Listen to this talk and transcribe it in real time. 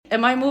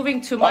Am I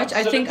moving too much?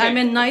 I think I'm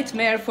a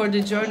nightmare for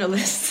the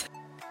journalists.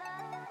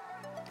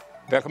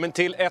 Välkommen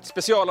till ett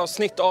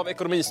specialavsnitt av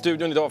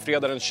Ekonomistudion idag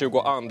fredag den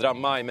 22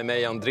 maj med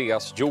mig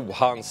Andreas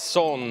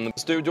Johansson.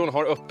 Studion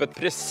har öppet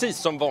precis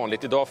som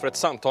vanligt idag för ett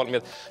samtal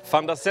med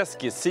Fanda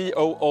Seski,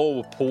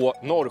 COO på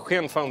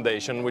Norrsken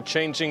Foundation. We're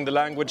changing the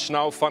language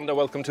now. Fanda,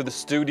 welcome to the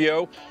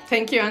studio.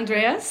 Thank you,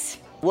 Andreas.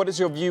 What is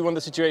your view on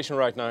the situation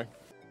right now?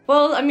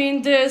 Well, I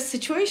mean, the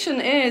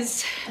situation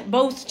is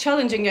both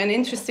challenging and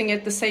interesting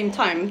at the same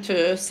time,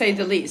 to say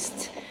the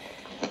least.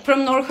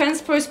 From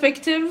Norrsken's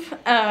perspective,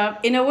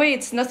 in a way,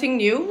 it's nothing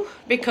new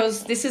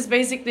because this is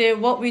basically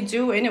what we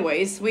do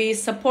anyways. We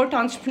support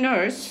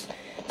entrepreneurs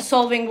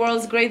solving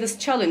world's greatest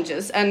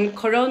challenges, and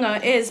Corona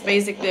is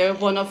basically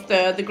one of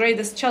the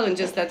greatest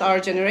challenges that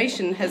our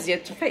generation has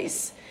yet to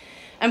face.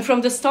 And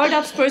from the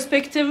startup's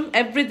perspective,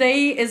 every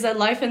day is a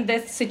life and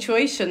death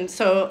situation,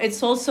 so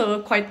it's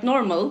also quite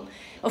normal.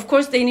 Of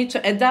course, they need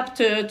to adapt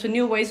to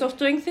new ways of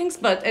doing things,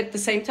 but at the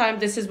same time,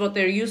 this is what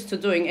they're used to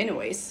doing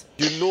anyways.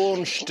 You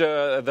launched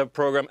the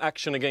program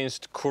Action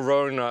Against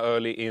Corona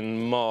early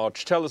in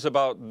March. Tell us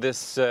about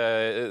this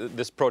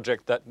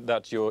project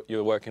that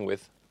you're working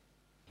with.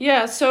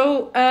 Yeah,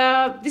 so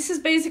this is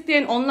basically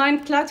an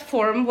online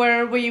platform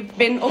where we've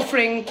been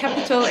offering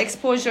capital,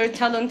 exposure,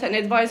 talent, and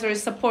advisory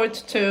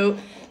support to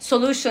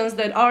solutions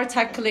that are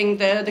tackling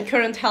the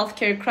current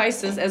healthcare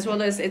crisis as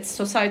well as its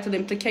societal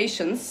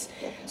implications.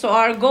 So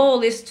our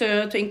goal is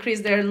to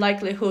increase their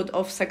likelihood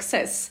of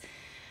success.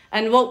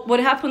 And what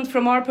happened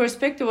from our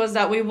perspective was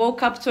that we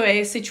woke up to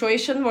a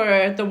situation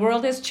where the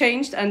world has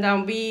changed, and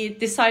then we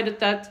decided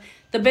that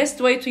the best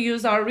way to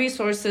use our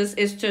resources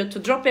is to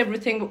drop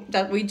everything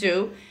that we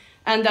do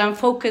and then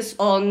focus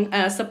on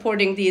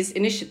supporting these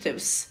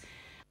initiatives.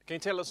 Can you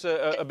tell us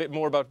a bit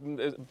more about,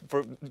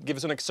 give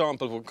us an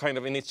example of what kind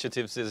of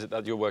initiatives is it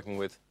that you're working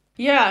with?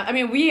 Yeah, I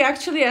mean, we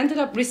actually ended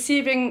up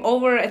receiving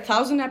over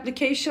 1,000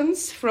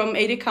 applications from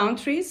 80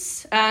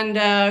 countries.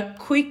 And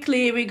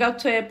quickly we got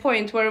to a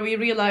point where we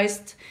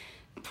realized,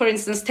 for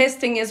instance,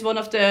 testing is one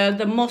of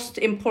the most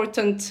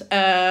important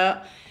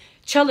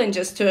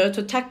challenges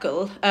to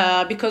tackle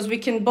because we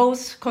can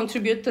both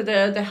contribute to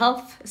the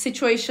health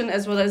situation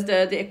as well as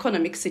the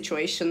economic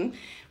situation.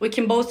 We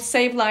can both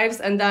save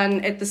lives and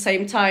then at the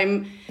same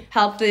time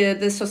help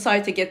the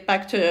society get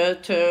back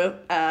to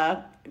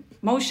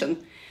motion.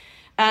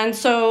 And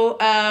so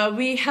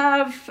we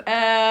have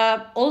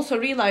also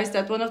realized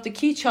that one of the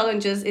key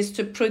challenges is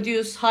to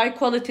produce high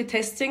quality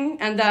testing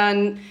and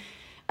then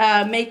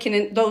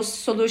making those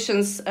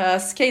solutions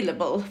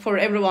scalable for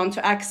everyone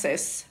to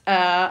access.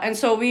 And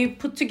so we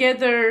put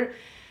together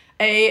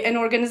an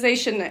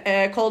organization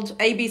called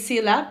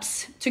ABC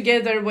Labs,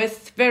 together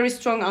with very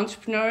strong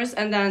entrepreneurs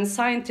and then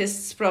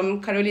scientists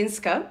from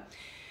Karolinska,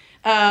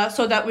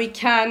 so that we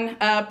can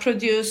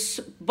produce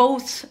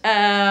both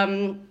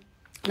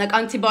like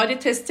antibody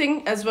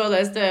testing as well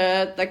as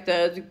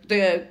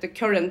the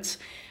current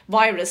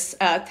virus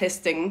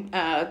testing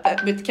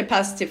with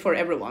capacity for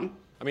everyone.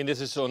 I mean,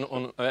 this is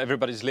on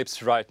everybody's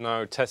lips right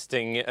now,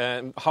 testing.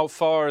 How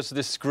far has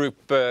this group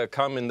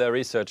come in their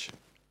research?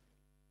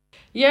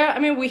 Yeah, I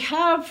mean, we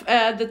have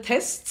the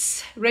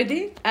tests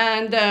ready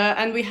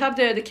and we have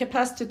the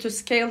capacity to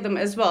scale them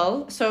as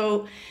well.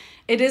 So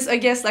it is, I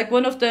guess, like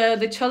one of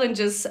the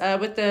challenges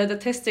with the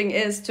testing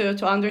is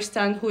to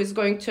understand who is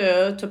going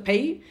to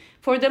pay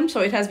for them. So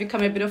it has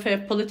become a bit of a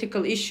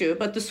political issue,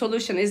 but the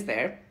solution is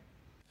there.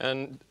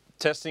 And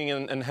testing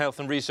and health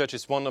and research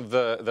is one of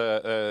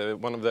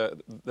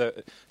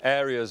the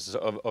areas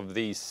of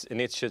these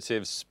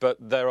initiatives, but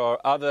there are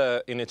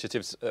other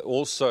initiatives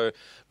also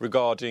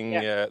regarding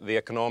the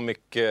economic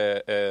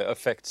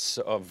effects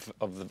of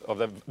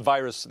the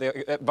virus,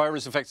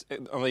 virus effects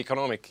on the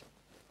economic.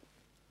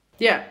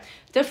 Yeah,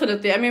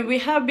 definitely. I mean, we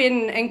have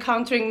been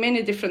encountering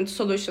many different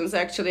solutions,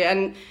 actually.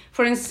 And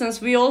for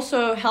instance, we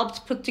also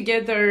helped put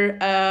together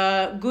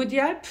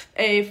GoodYap,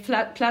 a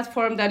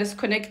platform that is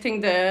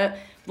connecting the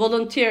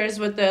volunteers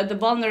with the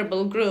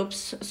vulnerable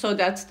groups so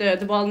that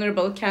the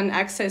vulnerable can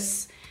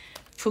access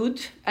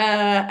food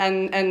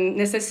and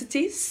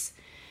necessities.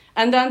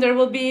 And then there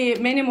will be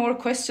many more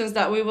questions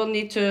that we will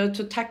need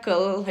to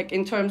tackle, like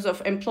in terms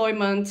of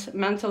employment,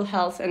 mental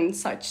health and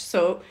such.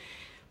 So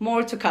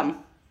more to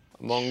come.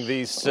 Among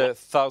these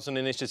 1,000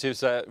 initiatives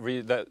that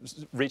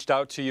reached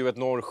out to you at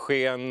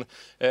Norrsken,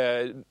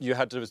 you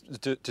had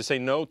to say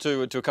no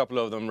to a couple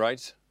of them,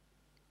 right?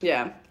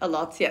 Yeah, a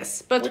lot,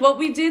 yes. But what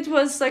we did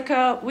was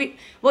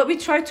what we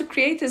tried to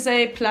create is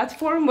a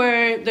platform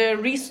where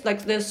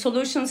the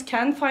solutions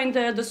can find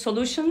the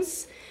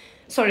solutions.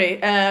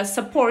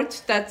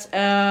 Support that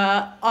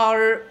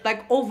are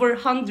like over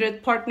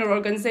 100 partner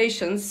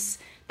organizations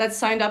that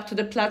signed up to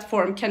the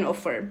platform can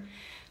offer.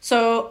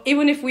 So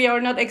even if we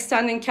are not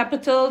extending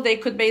capital, they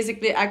could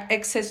basically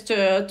access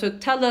to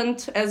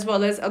talent as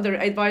well as other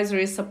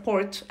advisory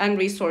support and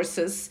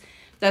resources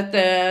that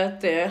the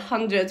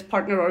 100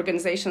 partner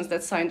organizations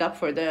that signed up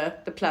for the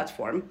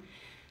platform.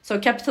 So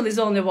capital is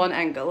only one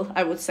angle,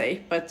 I would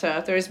say, but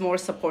there is more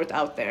support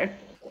out there.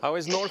 How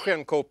is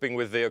Norrsken coping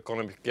with the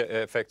economic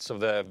effects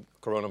of the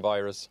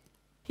coronavirus?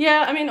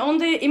 Yeah, I mean, on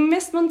the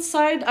investment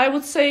side, I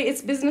would say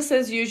it's business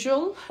as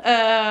usual.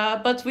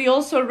 But we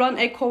also run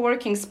a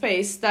co-working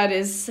space that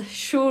is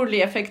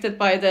surely affected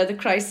by the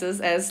crisis,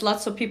 as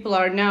lots of people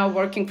are now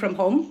working from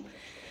home.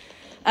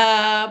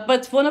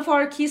 But one of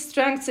our key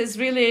strengths is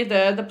really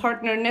the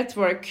partner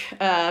network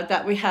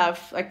that we have,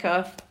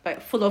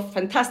 full of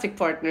fantastic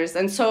partners.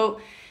 And so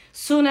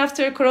soon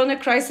after Corona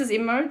crisis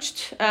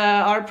emerged,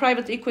 our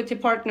private equity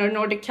partner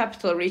Nordic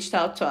Capital reached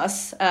out to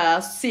us,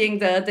 seeing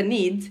the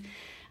need,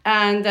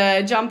 and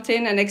jumped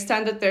in and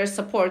extended their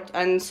support.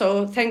 And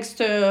so thanks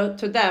to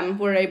them,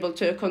 we're able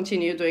to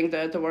continue doing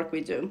the work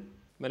we do.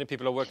 Many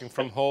people are working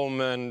from home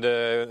and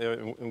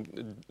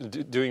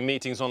doing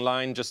meetings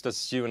online, just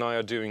as you and I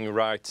are doing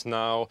right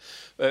now.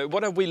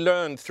 What have we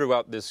learned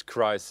throughout this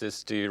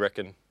crisis, do you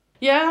reckon?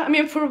 Yeah, I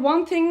mean, for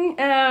one thing,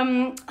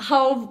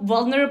 how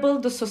vulnerable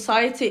the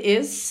society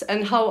is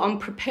and how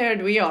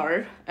unprepared we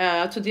are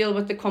to deal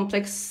with the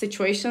complex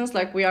situations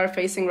like we are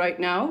facing right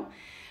now.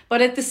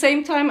 But at the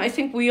same time, I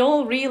think we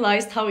all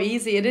realized how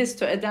easy it is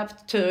to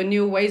adapt to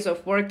new ways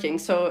of working.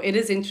 So it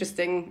is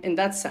interesting in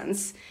that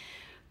sense.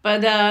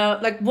 But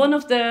one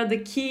of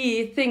the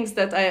key things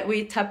that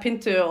we tap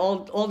into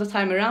all the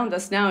time around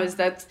us now is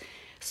that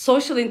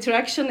social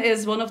interaction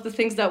is one of the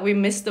things that we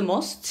miss the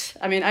most.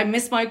 I mean, I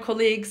miss my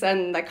colleagues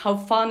and how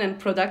fun and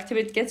productive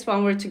it gets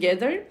when we're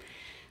together.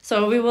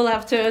 So we will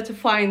have to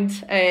find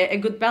a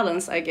good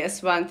balance, I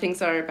guess, when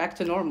things are back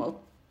to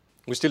normal.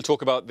 We still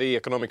talk about the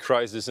economic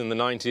crisis in the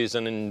 90s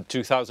and in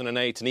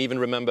 2008, and even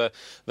remember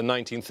the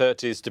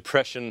 1930s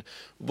depression.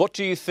 What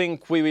do you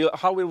think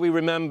how will we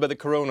remember the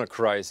Corona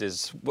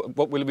crisis?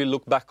 What will we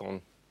look back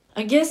on?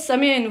 I guess, I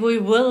mean, we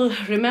will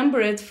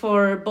remember it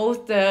for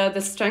both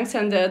the strengths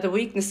and the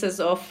weaknesses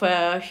of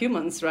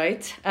humans,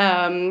 right?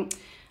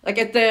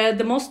 At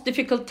the most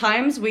difficult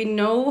times, we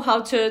know how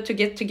to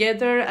get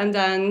together and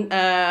then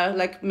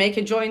make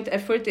a joint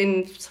effort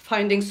in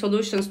finding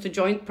solutions to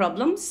joint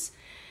problems.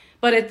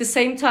 But at the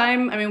same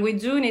time, I mean, we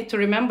do need to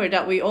remember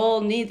that we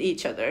all need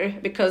each other,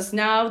 because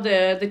now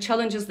the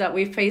challenges that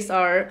we face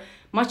are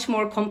much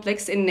more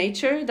complex in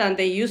nature than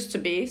they used to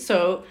be.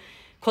 So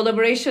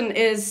collaboration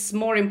is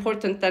more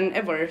important than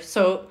ever.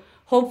 So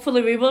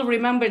hopefully we will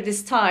remember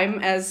this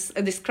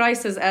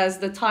crisis as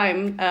the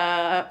time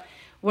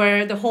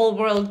where the whole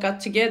world got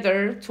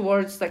together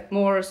towards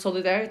more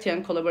solidarity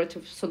and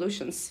collaborative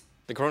solutions.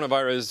 The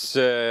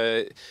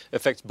coronavirus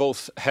affects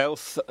both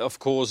health, of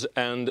course,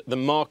 and the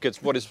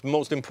markets. What is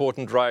most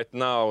important right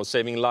now,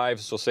 saving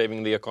lives or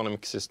saving the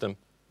economic system?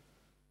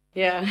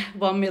 Yeah,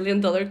 $1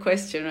 million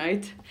question,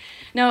 right?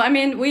 No, I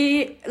mean,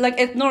 we,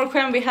 at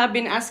Norrsken, we have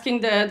been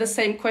asking the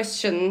same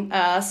question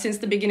since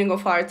the beginning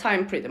of our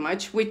time, pretty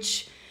much.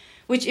 Which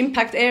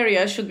impact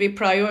area should we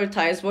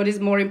prioritize? What is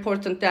more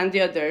important than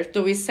the other?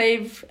 Do we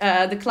save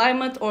the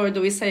climate or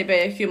do we save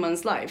a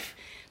human's life?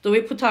 Do we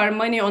put our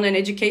money on an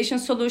education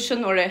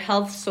solution or a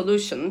health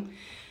solution?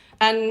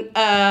 And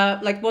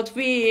what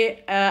we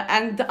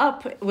end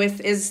up with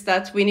is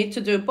that we need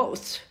to do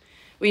both.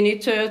 We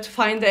need to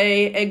find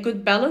a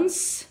good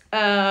balance,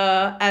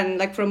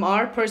 and from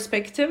our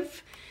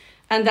perspective,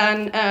 and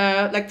then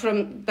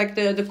from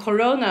the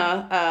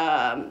Corona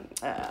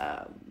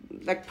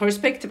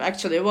perspective,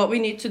 actually, what we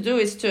need to do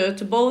is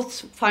to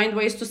both find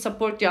ways to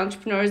support the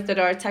entrepreneurs that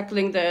are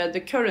tackling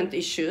the current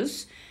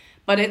issues,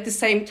 but at the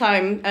same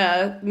time,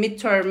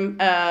 midterm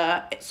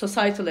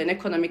societal and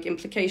economic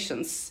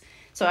implications.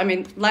 So, I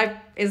mean, life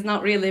is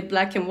not really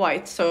black and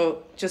white,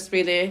 so just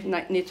really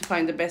need to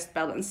find the best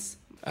balance.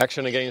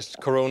 Action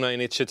Against Corona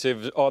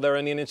initiative. Are there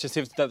any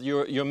initiatives that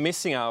you're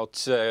missing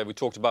out? We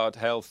talked about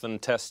health and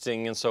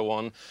testing and so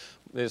on.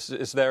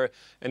 Is there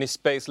any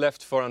space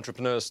left for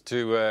entrepreneurs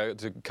to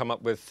come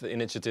up with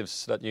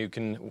initiatives that you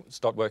can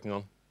start working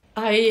on?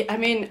 I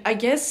mean, I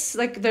guess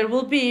there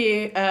will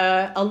be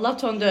a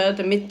lot on the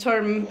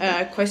midterm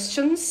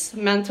questions: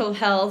 mental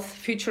health,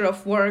 future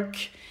of work,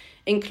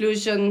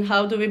 inclusion.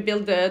 How do we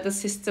build the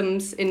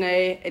systems in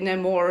a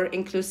more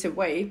inclusive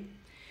way?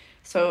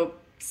 So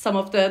some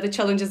of the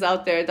challenges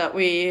out there that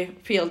we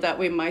feel that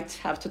we might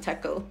have to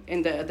tackle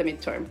in the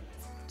midterm.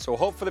 So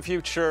hope for the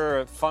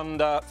future.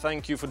 Fanda,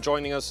 thank you for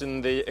joining us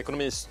in the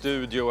Economy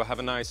Studio. Have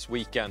a nice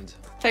weekend.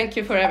 Thank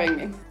you for having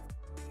me.